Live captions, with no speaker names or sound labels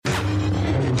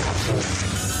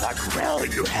know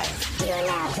you have. You are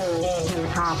now tuned in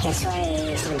to Marcus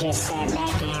Ray, so just sit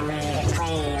back and ready to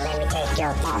play. Let me take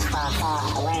your thoughts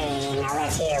far away. Now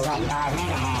let's hear what Darth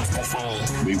Vader has to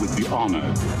say. We would be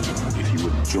honored if you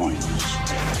would join us.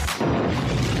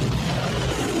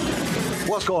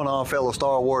 What's going on, fellow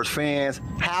Star Wars fans?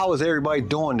 How is everybody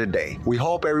doing today? We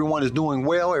hope everyone is doing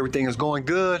well, everything is going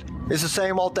good. It's the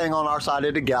same old thing on our side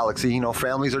of the galaxy. You know,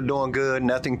 families are doing good,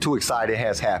 nothing too exciting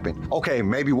has happened. Okay,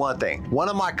 maybe one thing. One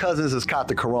of my cousins has caught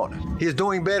the corona. He's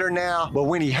doing better now, but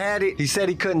when he had it, he said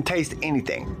he couldn't taste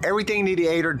anything. Everything that he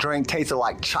ate or drank tasted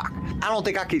like chalk. I don't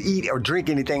think I could eat or drink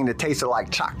anything that tasted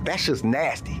like chalk. That's just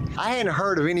nasty. I hadn't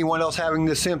heard of anyone else having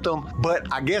this symptom, but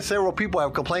I guess several people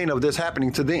have complained of this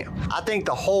happening to them. I think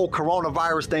the whole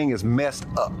coronavirus thing is messed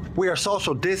up. We are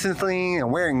social distancing and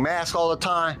wearing masks all the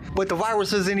time, but the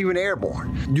virus isn't even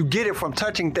airborne. You get it from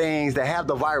touching things that have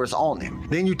the virus on them.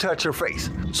 Then you touch your face.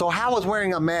 So how is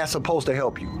wearing a mask supposed to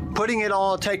help you? Putting it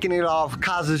on, taking it off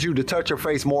causes you to touch your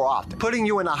face more often, putting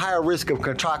you in a higher risk of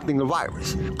contracting the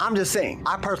virus. I'm just saying,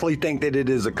 I personally think that it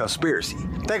is a conspiracy.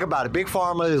 Think about it, Big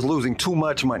Pharma is losing too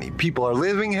much money. People are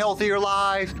living healthier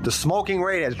lives. The smoking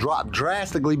rate has dropped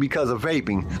drastically because of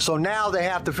vaping. So now they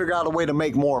have to figure out a way to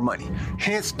make more money.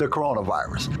 Hence the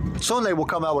coronavirus. Soon they will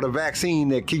come out with a vaccine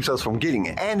that keeps us from getting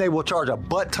it. And they will charge a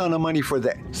butt ton of money for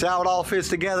that. See how it all fits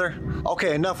together?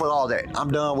 Okay, enough with all that.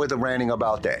 I'm done with the ranting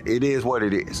about that. It is what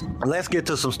it is. Let's get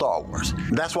to some Star Wars.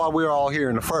 That's why we're all here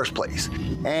in the first place.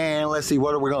 And let's see,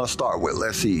 what are we going to start with?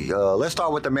 Let's see. Let's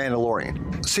start with The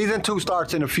Mandalorian. Season 2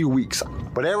 starts in a few weeks.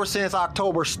 But ever since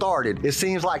October started, it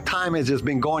seems like time has just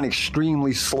been going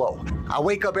extremely slow. I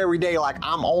wake up every day like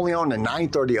I'm only on the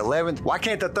 9th or the 11th. Why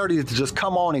can't the 30th just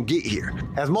come on and get here?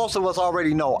 As most of us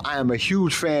already know, I am a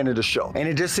huge fan of the show. And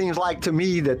it just seems like to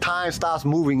me that time stops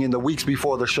moving in the weeks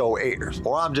before the show airs.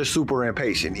 Or I'm just super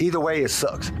impatient. Either way, it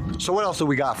sucks. So what else do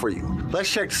we got for you? Let's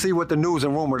check to see what the news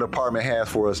and rumor department has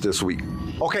for us this week.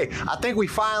 Okay, I think we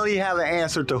finally have an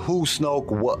answer to who Snoke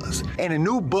was. In a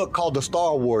new book called The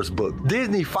Star Wars Book,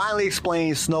 Disney finally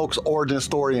explains Snoke's origin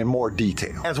story in more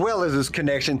detail, as well as his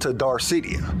connection to Darth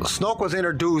Sidious. Snoke was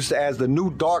introduced as the new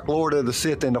Dark Lord of the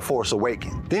Sith in The Force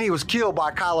Awakens. Then he was killed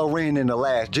by Kylo Ren in The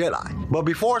Last Jedi. But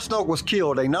before Snoke was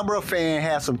killed, a number of fans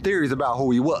had some theories about who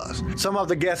he was. Some of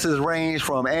the guesses ranged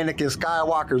from Anakin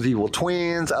Skywalker's evil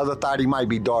twins, others thought he might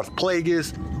be Darth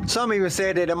Plagueis. Some even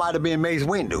said that it might have been Mace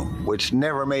Windu, which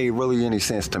never made really any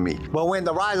sense to me. But when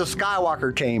The Rise of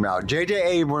Skywalker came out, J.J.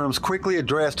 Abrams quickly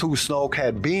addressed who Snoke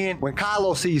had been when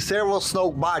Kylo sees several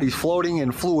Snoke bodies floating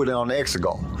in fluid on the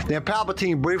Exegol. Then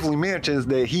Palpatine briefly mentions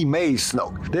that he made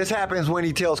Snoke. This happens when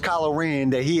he tells Kylo Ren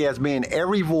that he has been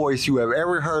every voice you have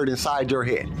ever heard inside your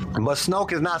head. But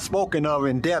Snoke is not spoken of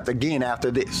in depth again after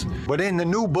this. But in the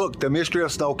new book, the mystery of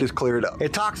Snoke is cleared up.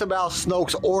 It talks about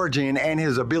Snoke's origin and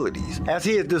his abilities, as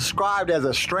he is described as a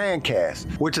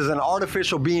Strandcast, which is an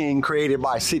artificial being created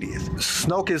by Sidious.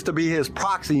 Snoke is to be his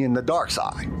proxy in the dark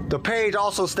side. The page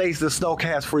also states that Snoke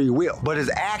has free will, but his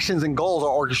actions and goals are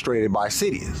orchestrated by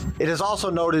Sidious. It is also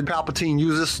noted Palpatine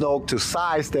uses Snoke to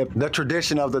sidestep the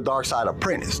tradition of the dark side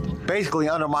apprentice, basically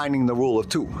undermining the rule of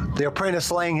two, the apprentice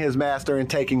slaying his master and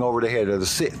taking over the head of the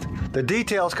Sith. The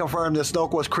details confirm that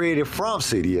Snoke was created from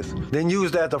Sidious, then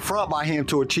used as the front by him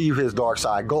to achieve his dark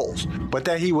side goals, but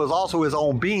that he was also his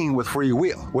own being with free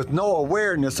will, with no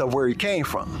awareness of where he came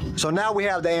from. So now we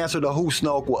have the answer to who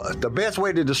Snoke was. The best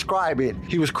way to describe it,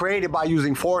 he was created by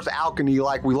using Force alchemy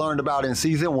like we learned about in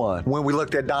Season 1 when we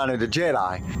looked at Dawn of the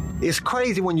Jedi. It's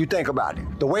crazy when you think about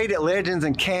it. The way that legends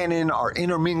and canon are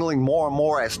intermingling more and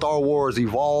more as Star Wars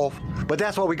evolve. But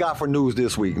that's what we got for news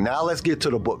this week. Now let's get to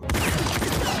the book.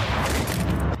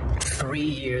 3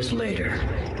 years later,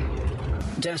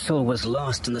 Dessel was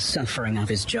lost in the suffering of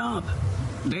his job,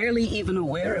 barely even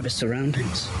aware of his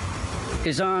surroundings.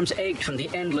 His arms ached from the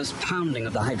endless pounding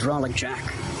of the hydraulic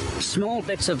jack. Small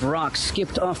bits of rock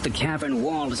skipped off the cavern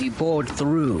wall as he bored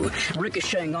through,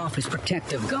 ricocheting off his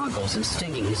protective goggles and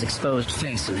stinging his exposed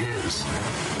face and hands.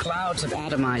 Clouds of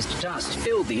atomized dust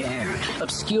filled the air,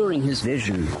 obscuring his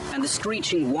vision, and the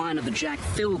screeching whine of the jack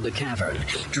filled the cavern,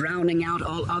 drowning out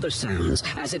all other sounds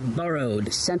as it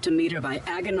burrowed centimeter by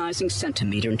agonizing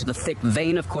centimeter into the thick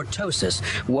vein of cortosis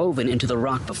woven into the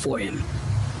rock before him.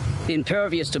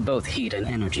 Impervious to both heat and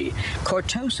energy,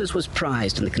 cortosis was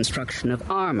prized in the construction of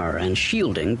armor and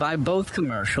shielding by both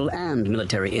commercial and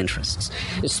military interests,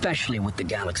 especially with the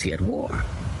galaxy at war.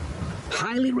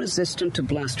 Highly resistant to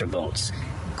blaster bolts,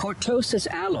 cortosis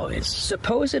alloys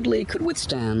supposedly could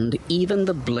withstand even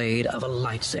the blade of a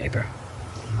lightsaber.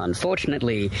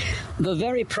 Unfortunately, the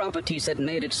very properties that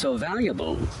made it so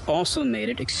valuable also made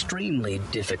it extremely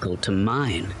difficult to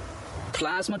mine.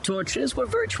 Plasma torches were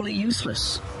virtually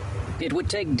useless. It would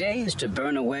take days to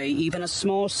burn away even a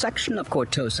small section of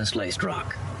cortosis-laced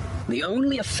rock. The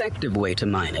only effective way to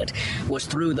mine it was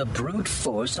through the brute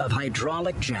force of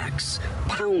hydraulic jacks,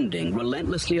 pounding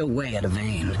relentlessly away at a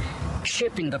vein,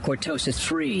 chipping the cortosis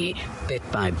free bit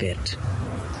by bit.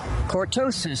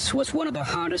 Cortosis was one of the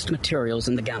hardest materials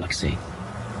in the galaxy.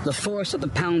 The force of the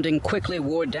pounding quickly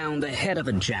wore down the head of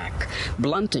a jack,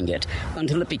 blunting it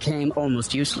until it became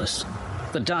almost useless.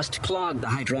 The dust clogged the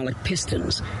hydraulic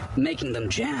pistons, making them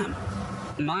jam.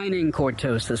 Mining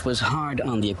cortosis was hard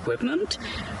on the equipment,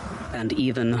 and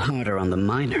even harder on the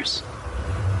miners.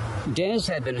 Des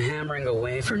had been hammering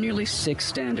away for nearly 6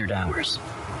 standard hours.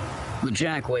 The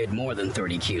jack weighed more than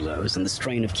 30 kilos, and the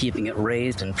strain of keeping it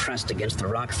raised and pressed against the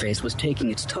rock face was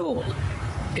taking its toll.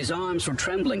 His arms were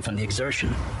trembling from the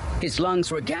exertion. His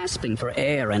lungs were gasping for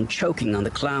air and choking on the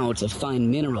clouds of fine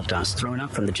mineral dust thrown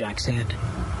up from the jack's head.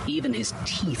 Even his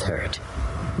teeth hurt.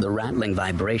 The rattling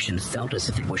vibration felt as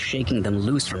if it was shaking them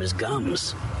loose from his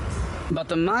gums. But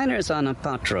the miners on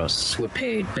Apatros were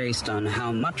paid based on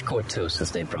how much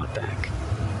cortosis they brought back.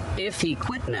 If he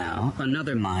quit now,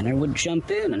 another miner would jump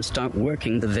in and start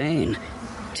working the vein,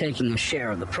 taking a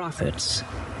share of the profits.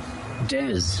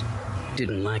 Des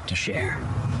didn't like to share.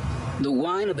 The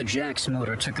whine of the jack's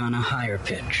motor took on a higher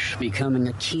pitch, becoming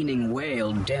a keening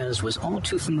wail Des was all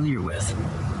too familiar with.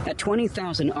 At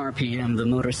 20,000 RPM, the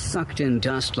motor sucked in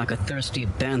dust like a thirsty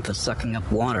bantha sucking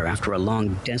up water after a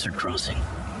long desert crossing.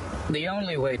 The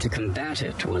only way to combat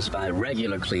it was by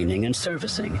regular cleaning and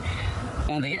servicing,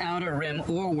 and the Outer Rim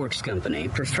Ore Works Company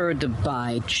preferred to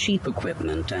buy cheap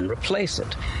equipment and replace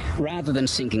it, rather than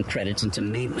sinking credits into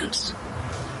maintenance.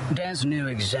 Des knew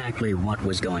exactly what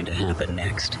was going to happen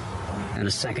next, and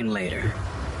a second later,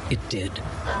 it did.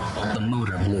 The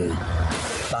motor blew.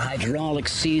 The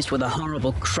hydraulics seized with a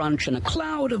horrible crunch, and a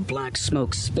cloud of black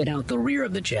smoke spit out the rear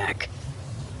of the jack.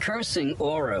 Cursing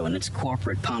Oro and its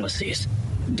corporate policies,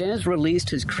 Des released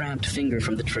his cramped finger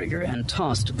from the trigger and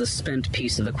tossed the spent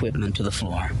piece of equipment to the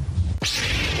floor.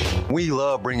 We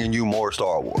love bringing you more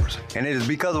Star Wars, and it is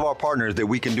because of our partners that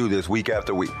we can do this week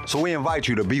after week. So we invite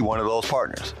you to be one of those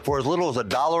partners. For as little as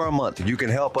 $1 a month, you can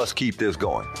help us keep this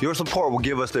going. Your support will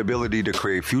give us the ability to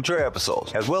create future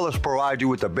episodes, as well as provide you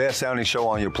with the best sounding show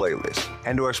on your playlist.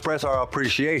 And to express our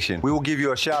appreciation, we will give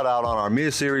you a shout out on our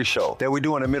mid-series show that we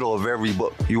do in the middle of every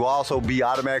book. You will also be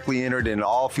automatically entered in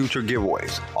all future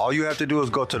giveaways. All you have to do is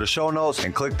go to the show notes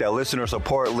and click that listener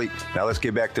support link. Now let's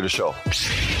get back to the show.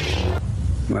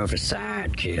 Move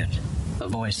aside, kid, a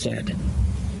voice said.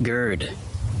 Gerd,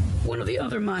 one of the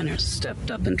other miners, stepped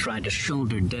up and tried to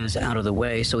shoulder Des out of the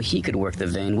way so he could work the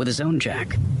vein with his own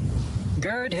jack.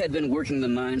 Gerd had been working the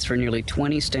mines for nearly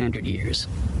 20 standard years,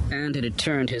 and it had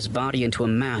turned his body into a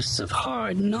mass of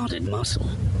hard, knotted muscle.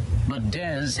 But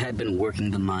Des had been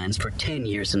working the mines for 10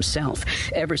 years himself,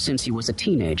 ever since he was a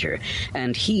teenager,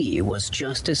 and he was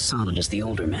just as solid as the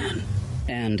older man,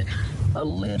 and a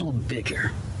little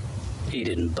bigger. He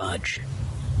didn't budge.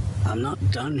 I'm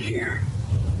not done here,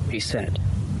 he said.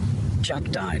 Chuck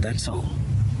died, that's all.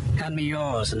 Hand me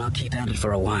yours and I'll keep at it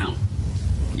for a while.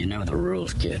 You know the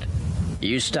rules, kid.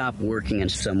 You stop working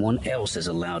and someone else is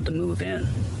allowed to move in.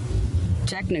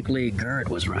 Technically, Gerd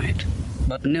was right,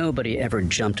 but nobody ever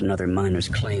jumped another miner's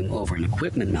claim over an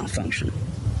equipment malfunction.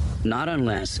 Not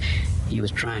unless he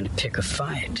was trying to pick a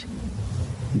fight.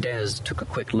 Des took a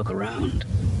quick look around.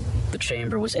 The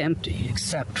chamber was empty,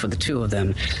 except for the two of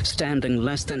them, standing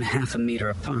less than half a meter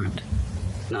apart.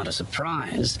 Not a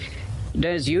surprise.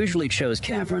 Des usually chose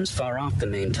caverns far off the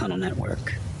main tunnel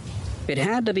network. It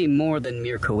had to be more than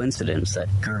mere coincidence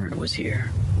that Gerd was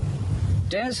here.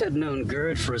 Des had known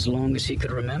Gerd for as long as he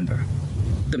could remember.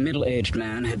 The middle-aged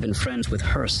man had been friends with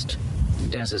Hurst,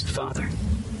 Des's father,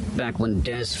 back when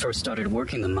Des first started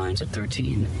working the mines at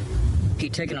 13.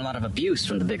 He'd taken a lot of abuse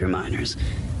from the bigger miners.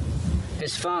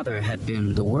 His father had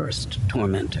been the worst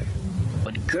tormentor,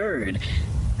 but Gerd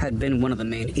had been one of the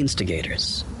main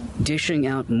instigators, dishing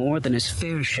out more than his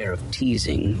fair share of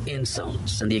teasing,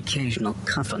 insults, and the occasional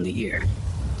cuff on the ear.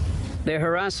 Their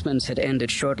harassments had ended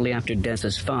shortly after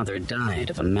Des's father died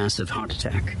of a massive heart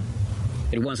attack.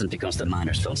 It wasn't because the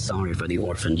miners felt sorry for the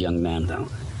orphaned young man, though.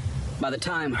 By the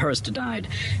time Hurst died,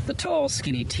 the tall,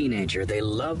 skinny teenager they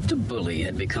loved to bully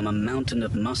had become a mountain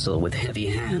of muscle with heavy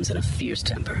hands and a fierce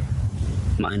temper.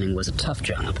 Mining was a tough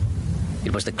job.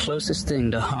 It was the closest thing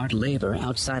to hard labor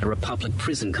outside a Republic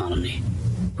prison colony.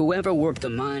 Whoever worked the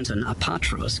mines on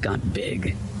Apatros got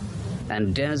big,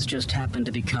 and Des just happened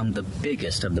to become the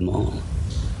biggest of them all.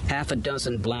 half a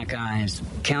dozen black eyes,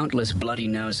 countless bloody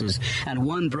noses, and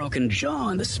one broken jaw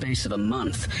in the space of a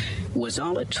month was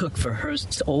all it took for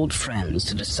Hearst's old friends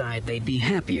to decide they'd be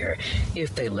happier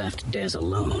if they left Des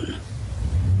alone.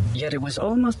 Yet it was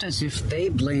almost as if they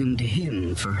blamed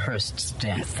him for Hearst's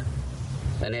death.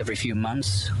 And every few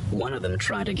months, one of them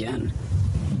tried again.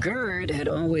 Gerd had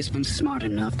always been smart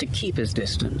enough to keep his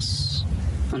distance.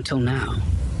 Until now.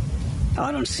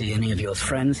 I don't see any of your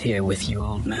friends here with you,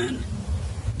 old man,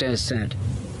 Des said.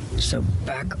 So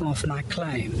back off my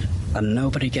claim, and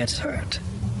nobody gets hurt.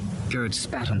 Gerd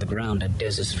spat on the ground at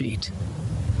Des's feet.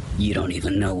 You don't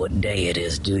even know what day it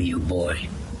is, do you, boy?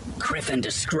 Griffin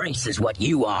disgrace is what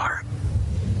you are.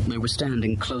 They were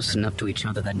standing close enough to each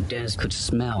other that Des could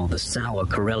smell the sour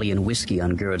Corellian whiskey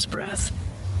on Gerd's breath.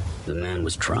 The man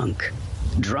was drunk.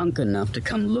 Drunk enough to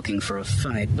come looking for a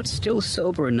fight, but still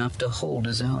sober enough to hold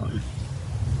his own.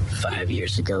 5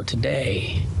 years ago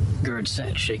today, Gerd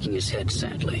said, shaking his head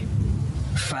sadly.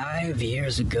 5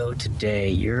 years ago today,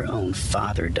 your own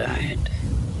father died.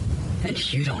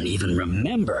 And you don't even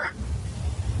remember.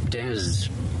 Des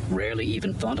rarely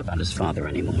even thought about his father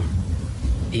anymore.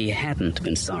 He hadn't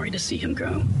been sorry to see him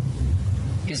go.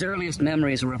 His earliest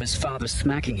memories were of his father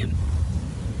smacking him.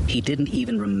 He didn't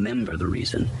even remember the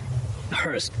reason.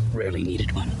 Hearst rarely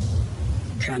needed one.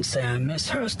 Can't say I miss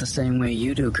Hearst the same way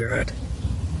you do, Gerd.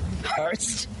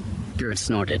 Hearst? Gerd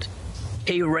snorted.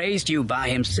 He raised you by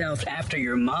himself after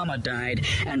your mama died,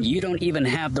 and you don't even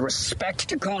have the respect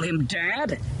to call him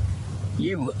Dad?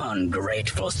 You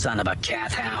ungrateful son of a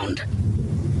cat hound.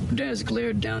 Des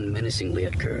glared down menacingly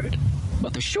at Gerd,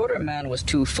 but the shorter man was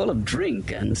too full of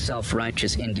drink and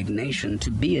self-righteous indignation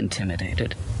to be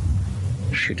intimidated.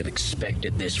 Should have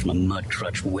expected this from a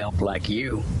mud-crutch whelp like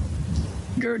you.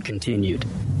 Gerd continued.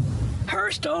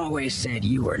 Hearst always said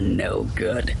you were no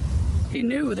good. He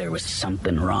knew there was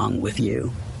something wrong with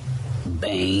you.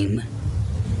 Bane.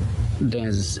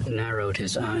 Des narrowed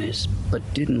his eyes,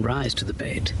 but didn't rise to the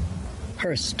bait.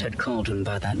 Hearst had called him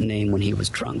by that name when he was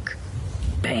drunk.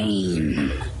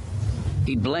 Bane.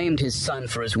 He blamed his son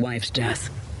for his wife's death.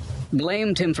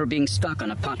 Blamed him for being stuck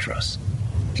on Apatros.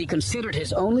 He considered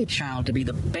his only child to be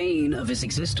the bane of his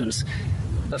existence,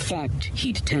 a fact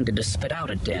he'd tended to spit out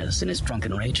at Des in his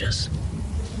drunken rages.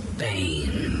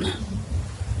 Bane.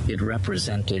 It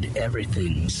represented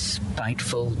everything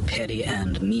spiteful, petty,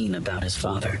 and mean about his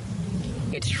father.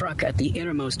 It struck at the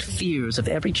innermost fears of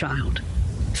every child.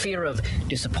 Fear of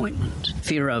disappointment,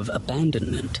 fear of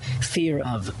abandonment, fear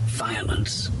of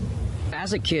violence.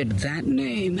 As a kid, that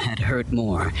name had hurt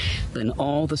more than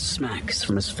all the smacks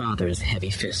from his father's heavy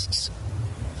fists.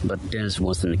 But Des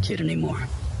wasn't a kid anymore.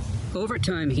 Over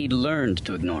time, he'd learned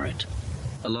to ignore it,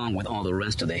 along with all the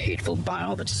rest of the hateful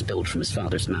bile that spilled from his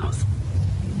father's mouth.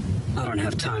 I don't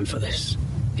have time for this,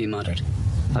 he muttered.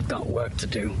 I've got work to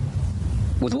do.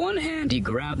 With one hand, he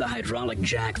grabbed the hydraulic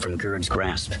jack from Gerd's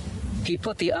grasp. He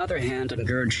put the other hand on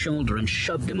Gerd's shoulder and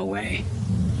shoved him away.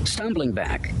 Stumbling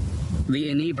back, the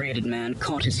inebriated man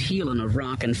caught his heel on a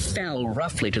rock and fell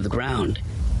roughly to the ground.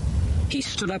 He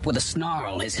stood up with a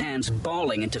snarl, his hands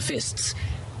balling into fists.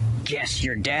 Guess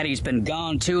your daddy's been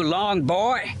gone too long,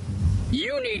 boy.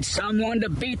 You need someone to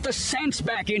beat the sense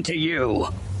back into you.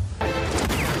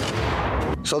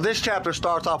 So this chapter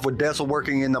starts off with Dessel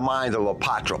working in the mines of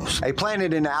Apatros, a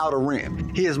planet in the Outer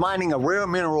Rim. He is mining a rare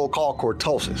mineral called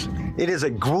cortosis. It is a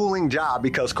grueling job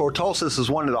because cortosis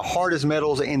is one of the hardest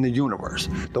metals in the universe.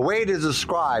 The way it is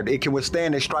described, it can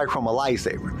withstand a strike from a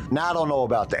lightsaber. Now, I don't know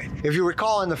about that. If you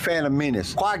recall in The Phantom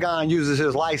Menace, Qui-Gon uses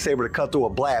his lightsaber to cut through a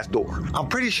blast door. I'm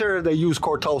pretty sure they use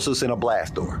cortosis in a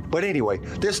blast door. But anyway,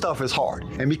 this stuff is hard.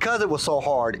 And because it was so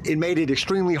hard, it made it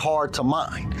extremely hard to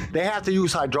mine. They have to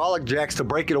use hydraulic jacks to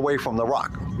break it away from the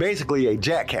rock. Basically a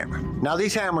jackhammer. Now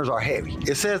these hammers are heavy.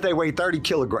 It says they weigh 30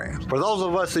 kilograms. For those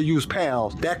of us that use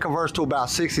pounds, that converts to about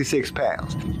 66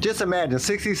 pounds. Just imagine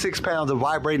 66 pounds of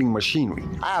vibrating machinery.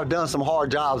 I have done some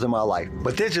hard jobs in my life,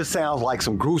 but this just sounds like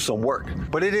some gruesome work.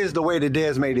 But it is the way that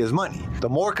Des made his money. The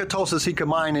more cortosis he could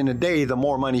mine in a day, the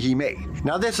more money he made.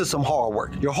 Now this is some hard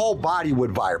work. Your whole body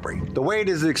would vibrate. The way it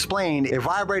is explained, it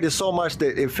vibrated so much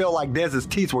that it felt like Des's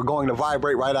teeth were going to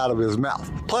vibrate right out of his mouth.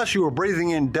 Plus you were breathing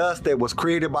in dust that was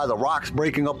created by the rocks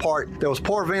breaking apart. There was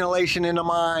poor ventilation in the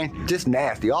mine. Just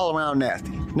nasty, all around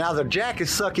nasty. Now the jack is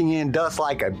sucking in dust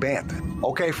like a bantha.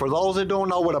 Okay, for those that don't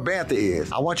know what a bantha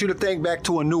is, I want you to think back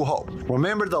to A New Hope.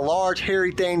 Remember the large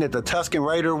hairy thing that the Tusken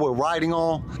Raider were riding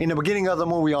on? In the beginning of the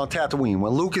movie on Tatooine,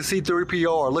 when Luke and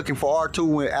C-3PO are looking for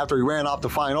R2 after he ran off to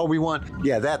find Obi-Wan,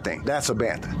 yeah, that thing, that's a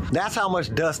bantha. That's how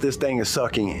much dust this thing is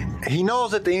sucking in. He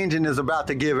knows that the engine is about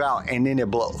to give out and then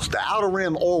it blows. The Outer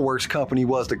Rim Oil Works company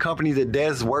was the company that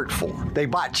Dez worked for. They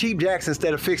bought cheap jacks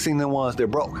instead of fixing the ones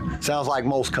that broke. Sounds like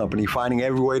most companies finding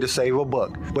every way to save a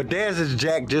buck. But Dez's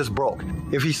jack just broke.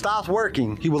 If he stops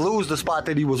working, he will lose the spot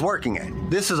that he was working at.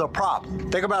 This is a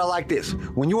problem. Think about it like this.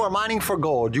 When you are mining for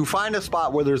gold, you find a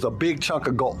spot where there's a big chunk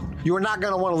of gold. You are not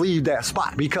going to want to leave that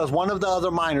spot because one of the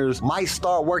other miners might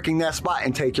start working that spot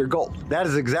and take your gold. That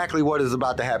is exactly what is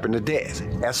about to happen to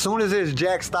Dez. As soon as his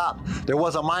jack stopped, there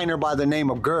was a miner by the name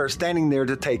of Gurr standing there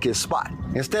to take his spot.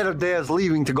 Instead of Dez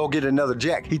leaving to go get another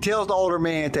jack, he tells the older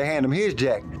man to hand him his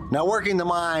jack. Now, working the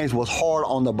mines was hard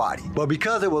on the body, but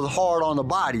because it was hard on the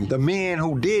body, the men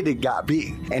who did it got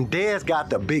big, and Dez got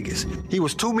the biggest. He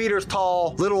was 2 meters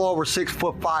tall, little over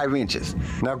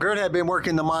 6'5". Now, Gert had been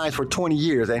working the mines for 20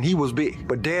 years, and he was big,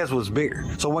 but Dez was bigger.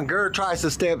 So when Gert tries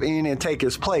to step in and take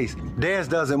his place, Dez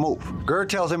doesn't move. Gert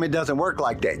tells him it doesn't work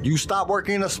like that. You stop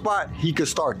working in a spot, he could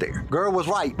start there. Gert was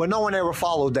right, but no one ever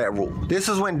followed that rule. This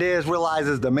is when Dez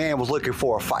realizes the man was looking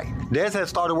for a fight. Dez had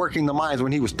started working the mines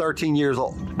when he was 13 years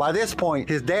old. By this point,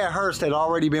 his dad Hurst had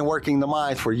already been working the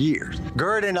mines for years.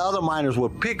 Gert and the other miners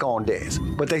would pick on Dez,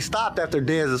 but they stopped after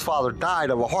Dez's father died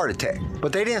of a heart attack.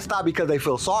 But they didn't stop because they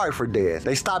feel sorry for Dez.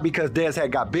 They stopped because Dez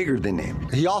had got bigger than them.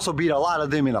 He also beat a lot of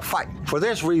them in a fight. For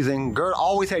this reason, Gert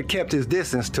always had kept his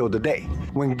distance till today.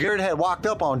 When Gert had walked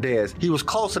up on Dez, he was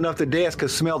close enough that Dez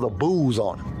could smell the booze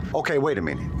on him. Okay, wait a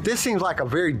minute. This seems like a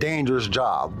very dangerous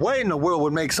job. What in the world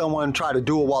would make someone try to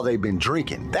do it while they've been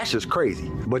drinking? That's just crazy.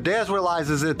 But Dez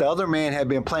realizes that the other man had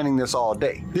been planning this all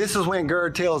day. This is when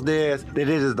Gert tells Dez that it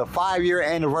is the 5-year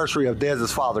anniversary of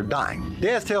Dez's father dying.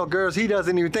 Dez tells Gert he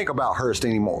doesn't even think about Hurst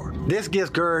anymore. This gets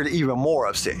Gert even more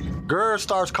upset. Gert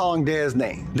starts calling Dez's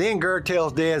name. Then Gert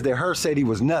tells Dez that Hurst said he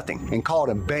was nothing and called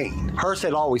him Bane. Hurst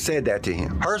had always said that to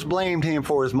him. Hurst blamed him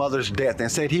for his mother's death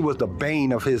and said he was the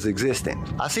bane of his existence.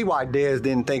 I see why Dez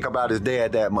didn't think about his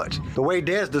dad that much. The way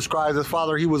Dez describes his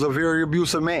father, he was a very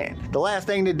abusive man. The last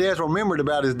thing that Dez remembered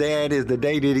about his dad is the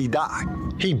day that he died.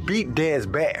 He beat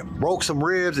Dez bad, broke some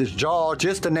ribs, his jaw,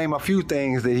 just to name a few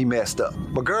things that he messed up.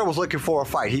 But Gert was looking for a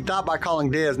fight. He thought by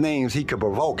calling Dez names he could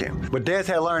provoke him. But Dez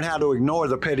had learned how to ignore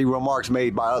the petty remarks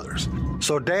made by others.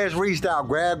 So Dez reached out,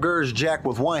 grabbed Gert's jack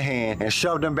with one hand, and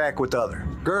shoved him back with the other.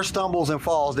 Gert stumbles and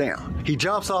falls down. He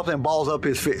jumps up and balls up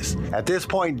his fist. At this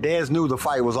point, Dez knew the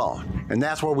fight was on. And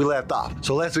that's where we left off.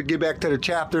 So let's get back to the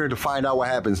chapter to find out what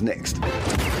happens next.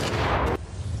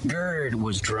 Gert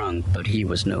was drunk, but he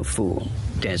was no fool,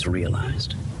 Dez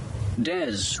realized.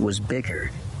 Dez was bigger,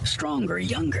 stronger,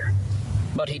 younger.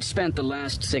 But he'd spent the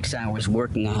last 6 hours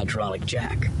working a hydraulic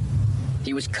jack.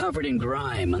 He was covered in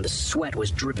grime and the sweat was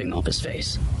dripping off his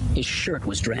face. His shirt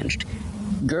was drenched.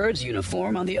 Gert's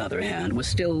uniform, on the other hand, was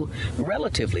still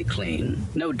relatively clean.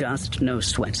 No dust, no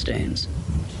sweat stains.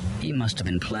 He must have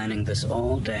been planning this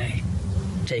all day,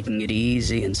 taking it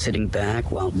easy and sitting back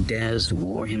while Dez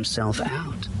wore himself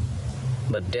out.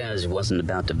 But Dez wasn't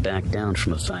about to back down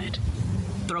from a fight.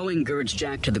 Throwing Gert's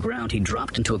jack to the ground, he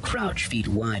dropped into a crouch, feet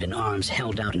wide and arms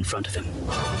held out in front of him.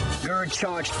 Gert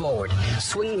charged forward,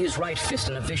 swinging his right fist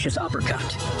in a vicious uppercut.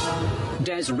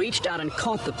 Dez reached out and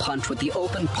caught the punch with the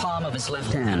open palm of his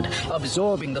left hand,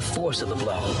 absorbing the force of the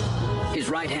blow. His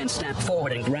right hand snapped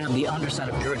forward and grabbed the underside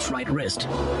of Gert's right wrist.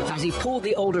 As he pulled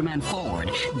the older man forward,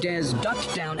 Dez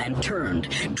ducked down and turned,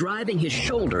 driving his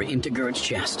shoulder into Gert's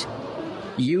chest.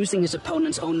 Using his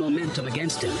opponent's own momentum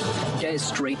against him, Dez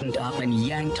straightened up and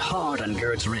yanked hard on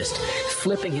Gert's wrist,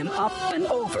 flipping him up and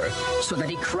over so that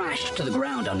he crashed to the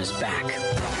ground on his back.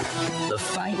 The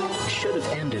fight should have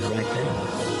ended right then.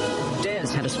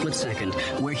 Dez had a split second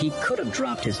where he could have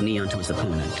dropped his knee onto his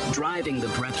opponent, driving the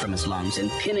breath from his lungs and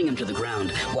pinning him to the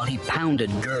ground while he pounded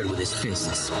Gert with his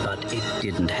fists, but it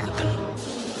didn't happen.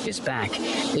 His back,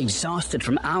 exhausted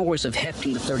from hours of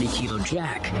hefting the 30-kilo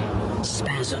jack,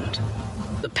 spasmed.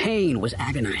 The pain was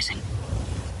agonizing.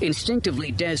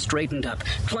 Instinctively, Dez straightened up,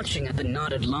 clutching at the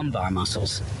knotted lumbar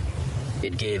muscles.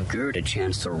 It gave Gert a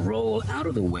chance to roll out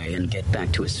of the way and get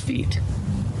back to his feet.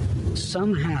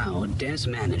 Somehow, Dez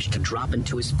managed to drop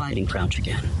into his fighting crouch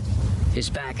again.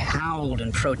 His back howled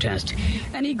in protest,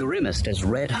 and he grimaced as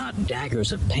red-hot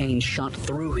daggers of pain shot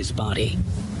through his body.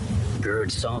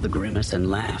 Gert saw the grimace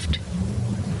and laughed.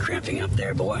 Cramping up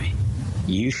there, boy?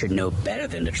 You should know better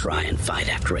than to try and fight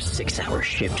after a 6-hour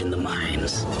shift in the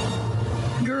mines.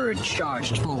 Gerd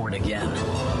charged forward again.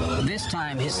 This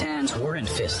time his hands weren't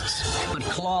fists, but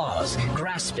claws,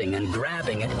 grasping and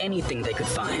grabbing at anything they could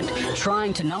find,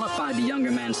 trying to nullify the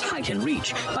younger man's height and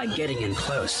reach by getting in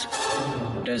close.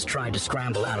 Des tried to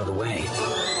scramble out of the way,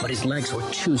 but his legs were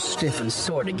too stiff and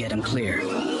sore to get him clear.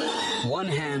 One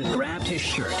hand grabbed his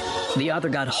shirt, the other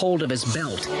got hold of his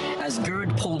belt as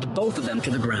Gerd pulled both of them to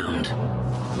the ground.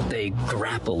 They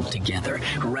grappled together,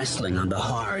 wrestling on the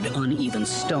hard, uneven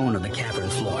stone of the cavern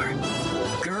floor.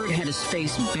 Gerd had his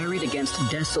face buried against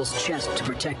Dessel's chest to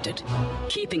protect it,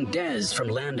 keeping Des from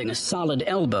landing a solid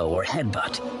elbow or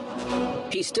headbutt.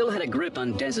 He still had a grip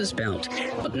on Des's belt,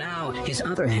 but now his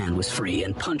other hand was free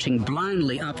and punching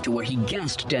blindly up to where he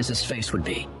guessed Des's face would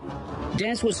be.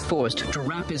 Des was forced to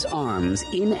wrap his arms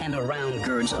in and around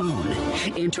Gerd's own,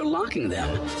 interlocking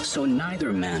them so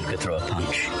neither man could throw a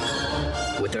punch.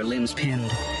 With their limbs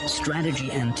pinned, strategy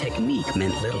and technique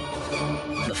meant little.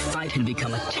 The fight had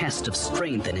become a test of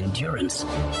strength and endurance,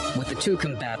 with the two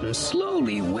combatants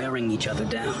slowly wearing each other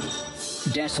down.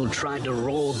 Dessel tried to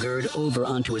roll Gerd over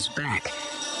onto his back,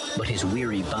 but his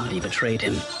weary body betrayed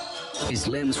him. His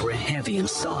limbs were heavy and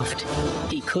soft.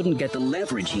 He couldn't get the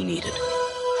leverage he needed.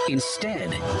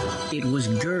 Instead, it was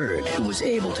Gerd who was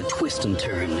able to twist and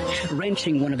turn,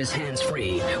 wrenching one of his hands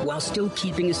free while still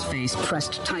keeping his face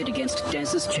pressed tight against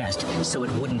Des's chest so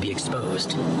it wouldn't be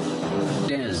exposed.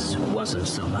 Des wasn't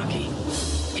so lucky.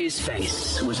 His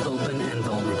face was open and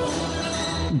vulnerable.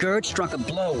 Gerd struck a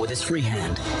blow with his free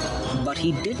hand, but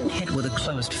he didn't hit with a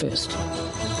closed fist.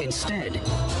 Instead,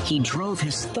 he drove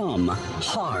his thumb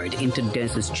hard into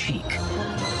Des's cheek,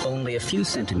 only a few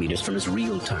centimeters from his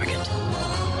real target.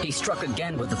 He struck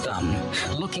again with the thumb,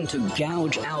 looking to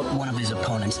gouge out one of his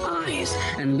opponent's eyes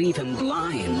and leave him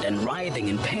blind and writhing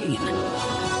in pain.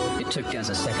 It took Des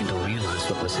a second to realize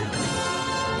what was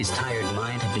happening. His tired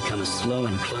mind had become as slow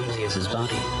and clumsy as his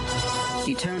body.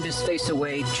 He turned his face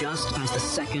away just as the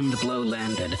second blow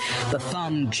landed, the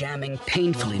thumb jamming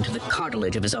painfully into the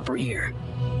cartilage of his upper ear.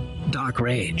 Dark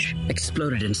rage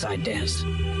exploded inside Des,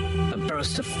 a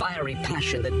burst of fiery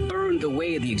passion that burned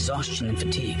away the exhaustion and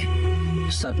fatigue.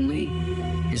 Suddenly,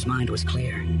 his mind was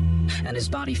clear, and his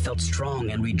body felt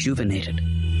strong and rejuvenated.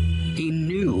 He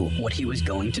knew what he was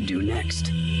going to do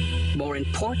next. More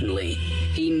importantly,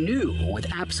 he knew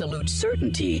with absolute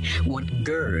certainty what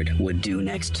Gerd would do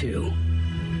next too.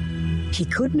 He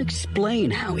couldn't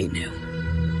explain how he knew.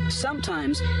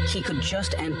 Sometimes he could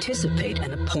just anticipate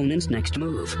an opponent's next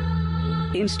move.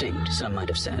 Instinct, some might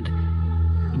have said.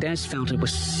 Des felt it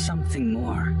was something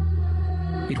more.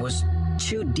 It was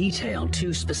too detailed,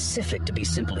 too specific to be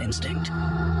simple instinct.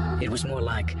 It was more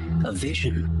like a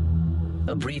vision,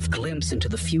 a brief glimpse into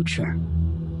the future.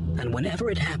 And whenever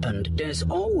it happened, Des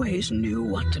always knew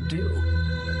what to do,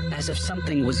 as if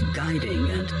something was guiding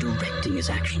and directing his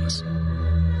actions.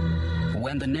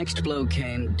 When the next blow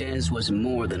came, Des was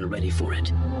more than ready for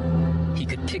it. He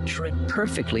could picture it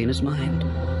perfectly in his mind.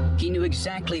 He knew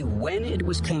exactly when it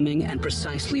was coming and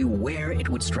precisely where it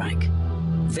would strike.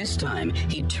 This time,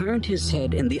 he turned his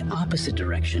head in the opposite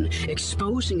direction,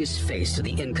 exposing his face to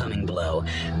the incoming blow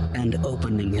and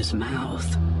opening his mouth.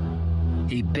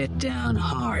 He bit down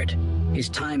hard, his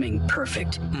timing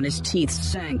perfect, and his teeth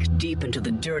sank deep into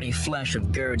the dirty flesh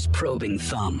of Gerd's probing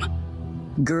thumb.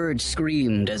 Gerd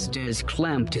screamed as Des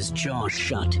clamped his jaw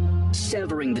shut,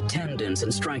 severing the tendons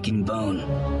and striking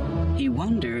bone. He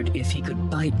wondered if he could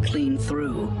bite clean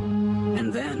through,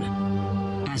 and then,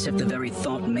 as if the very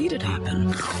thought made it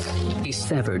happen, he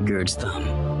severed Gerd's thumb.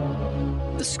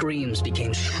 The screams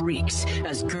became shrieks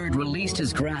as Gerd released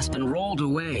his grasp and rolled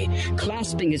away,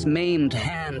 clasping his maimed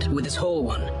hand with his whole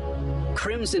one.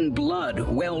 Crimson blood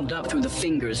welled up through the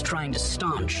fingers, trying to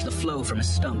staunch the flow from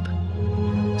his stump.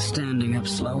 Standing up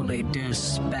slowly, Des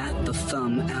spat the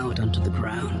thumb out onto the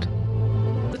ground.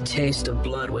 The taste of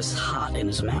blood was hot in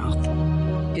his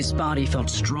mouth. His body felt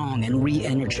strong and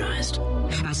re-energized,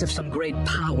 as if some great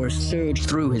power surged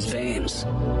through his veins.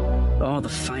 All the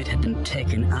fight had been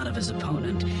taken out of his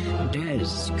opponent. Des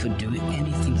could do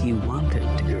anything he wanted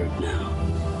to Gerd now.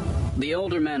 The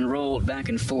older man rolled back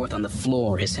and forth on the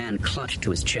floor, his hand clutched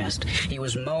to his chest. He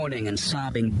was moaning and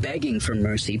sobbing, begging for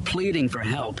mercy, pleading for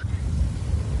help.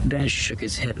 Des shook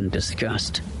his head in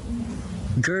disgust.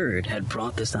 Gerd had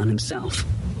brought this on himself.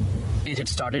 It had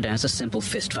started as a simple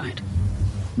fistfight.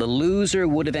 The loser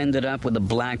would have ended up with a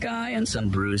black eye and some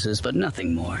bruises, but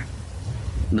nothing more.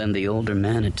 Then the older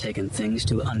man had taken things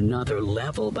to another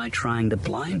level by trying to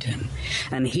blind him,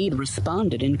 and he'd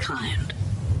responded in kind.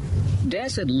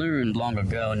 Des had learned long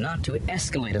ago not to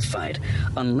escalate a fight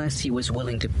unless he was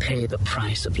willing to pay the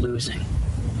price of losing.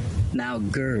 Now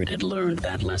Gerd had learned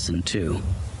that lesson too.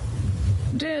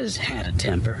 Dez had a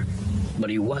temper, but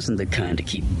he wasn't the kind to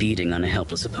keep beating on a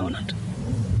helpless opponent.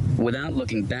 Without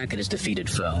looking back at his defeated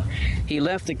foe, he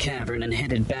left the cavern and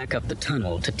headed back up the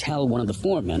tunnel to tell one of the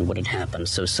foremen what had happened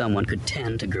so someone could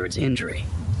tend to Gerd's injury.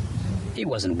 He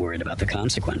wasn't worried about the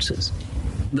consequences.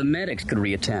 The medics could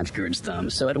reattach Gerd's thumb,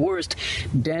 so at worst,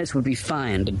 Dez would be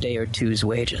fined a day or two's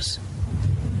wages.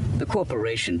 The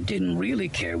corporation didn't really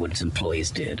care what its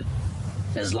employees did,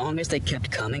 as long as they kept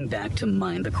coming back to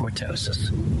mine the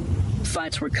cortosis.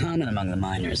 Fights were common among the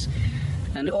miners,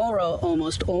 and Oro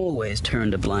almost always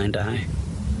turned a blind eye.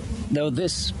 Though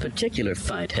this particular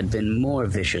fight had been more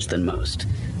vicious than most,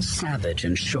 savage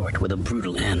and short with a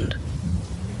brutal end.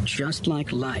 Just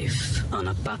like life on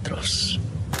Apatros.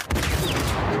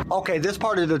 Okay, this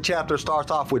part of the chapter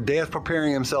starts off with Dez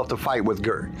preparing himself to fight with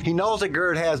Gerd. He knows that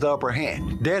Gerd has the upper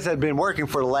hand. Dez had been working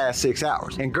for the last 6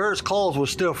 hours, and Gerd's clothes were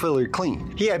still fairly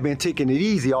clean. He had been taking it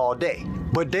easy all day.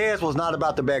 But Dez was not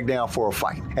about to back down for a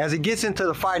fight. As he gets into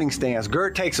the fighting stance,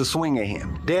 Gerd takes a swing at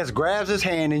him. Dez grabs his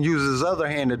hand and uses his other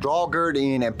hand to draw Gerd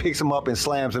in and picks him up and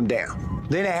slams him down.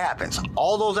 Then it happens.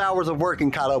 All those hours of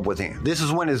working caught up with him. This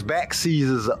is when his back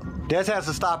seizes up. Dez has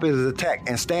to stop his attack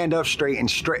and stand up straight and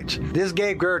stretch. This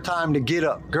gave Gerd time to get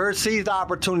up. Gerd sees the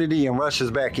opportunity and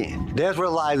rushes back in. Dez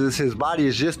realizes his body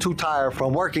is just too tired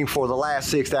from working for the last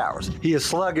 6 hours. He is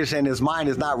sluggish and his mind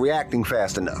is not reacting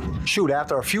fast enough. Shoot,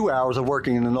 after a few hours of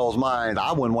working in those mines,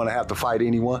 I wouldn't want to have to fight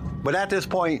anyone. But at this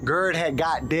point, Gerd had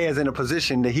got Dez in a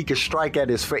position that he could strike at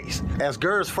his face. As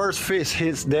Gerd's first fist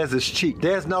hits Dez's cheek,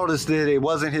 Dez noticed that it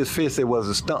wasn't his fist, it was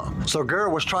his thumb. So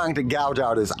Gerd was trying to gouge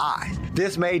out his eyes.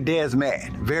 This made Dez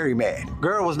mad, very mad.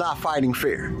 Gerd was not fighting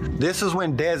fair. This is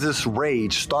when Dez's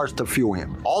rage starts to fuel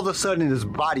him. All of a sudden, his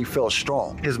body felt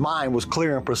strong. His mind was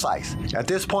clear and precise. At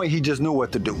this point, he just knew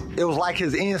what to do. It was like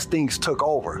his instincts took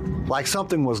over, like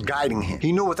something was guiding him.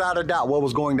 He knew without a doubt what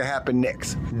was going to happen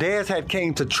next. Dez had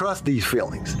came to trust these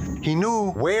feelings. He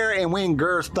knew where and when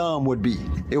Gerd's thumb would be.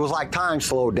 It was like time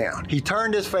slowed down. He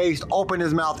turned his face, opened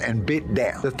his mouth, and bit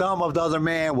down. The thumb of the other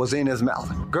man was in his mouth.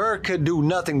 Gerd could do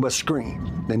nothing but scream.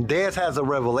 Then Dez has a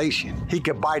revelation. He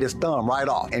could bite his thumb right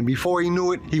off, and before he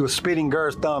knew it, he was spitting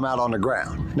Gerd's thumb out on the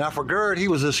ground. Now for Gerd, he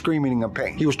was just screaming in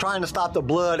pain. He was trying to stop the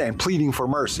blood and pleading for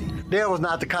mercy. Dez was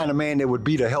not the kind of man that would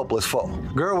beat a helpless foe.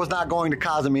 Gerd was not going to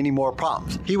cause him any more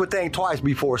problems. He would think twice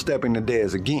before stepping to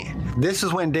Dez again. This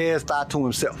is when Dez thought to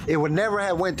himself, it would never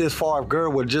have went this far if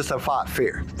Gerd would just have fought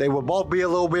fair. They would both be a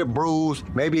little bit bruised,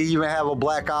 maybe even have a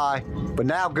black eye, but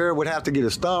now Gerd would have to get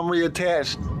his thumb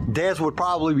reattached. Dez would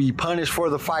probably be punished for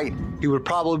the fight. He would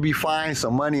probably be fined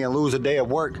some money and lose a day of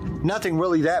work. Nothing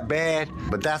really that bad,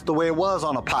 but that's the way it was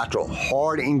on Apatros,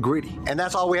 hard and gritty. And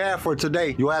that's all we have for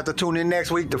today. You'll have to tune in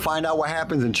next week to find out what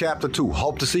happens in Chapter 2.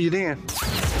 Hope to see you then.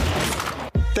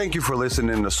 Thank you for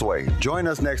listening to Sway. Join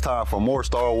us next time for more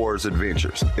Star Wars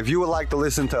adventures. If you would like to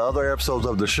listen to other episodes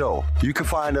of the show, you can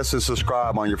find us and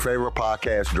subscribe on your favorite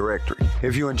podcast directory.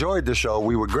 If you enjoyed the show,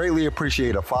 we would greatly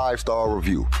appreciate a 5-star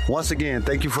review. Once again,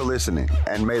 thank you for listening,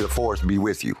 and may the Force be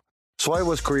with you. Sway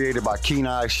was created by Keen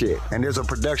Eye Shed and is a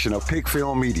production of Pick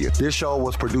Film Media. This show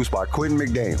was produced by Quentin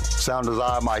McDaniel. Sound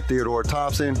design by Theodore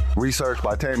Thompson. Research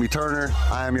by Tammy Turner.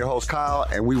 I am your host, Kyle,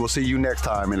 and we will see you next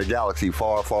time in a galaxy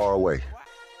far, far away.